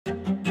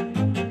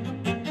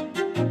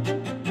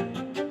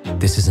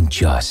This isn't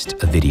just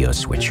a video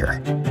switcher,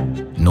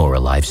 nor a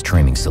live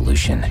streaming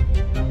solution.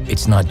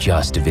 It's not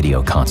just a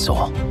video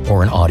console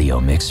or an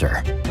audio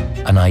mixer,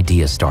 an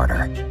idea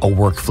starter, a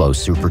workflow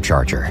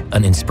supercharger,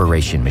 an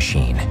inspiration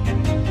machine.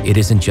 It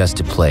isn't just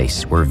a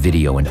place where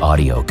video and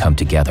audio come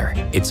together.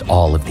 It's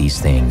all of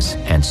these things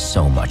and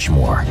so much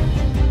more.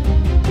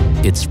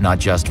 It's not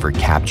just for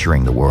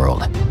capturing the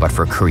world, but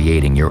for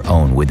creating your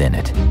own within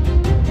it.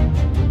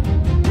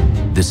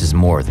 This is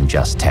more than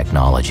just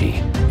technology.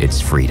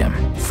 It's freedom.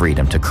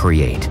 Freedom to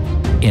create,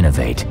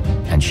 innovate,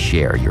 and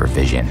share your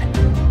vision.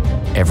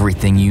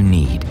 Everything you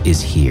need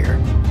is here,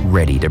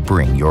 ready to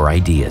bring your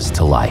ideas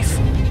to life.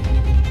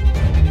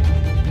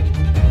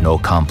 No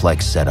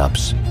complex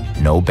setups,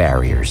 no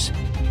barriers,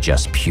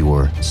 just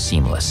pure,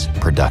 seamless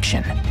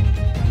production.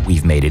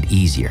 We've made it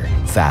easier,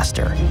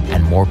 faster,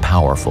 and more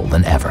powerful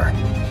than ever.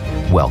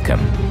 Welcome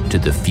to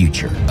the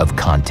future of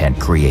content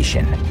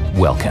creation.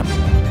 Welcome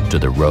to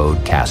the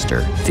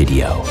RØDECaster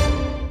Video.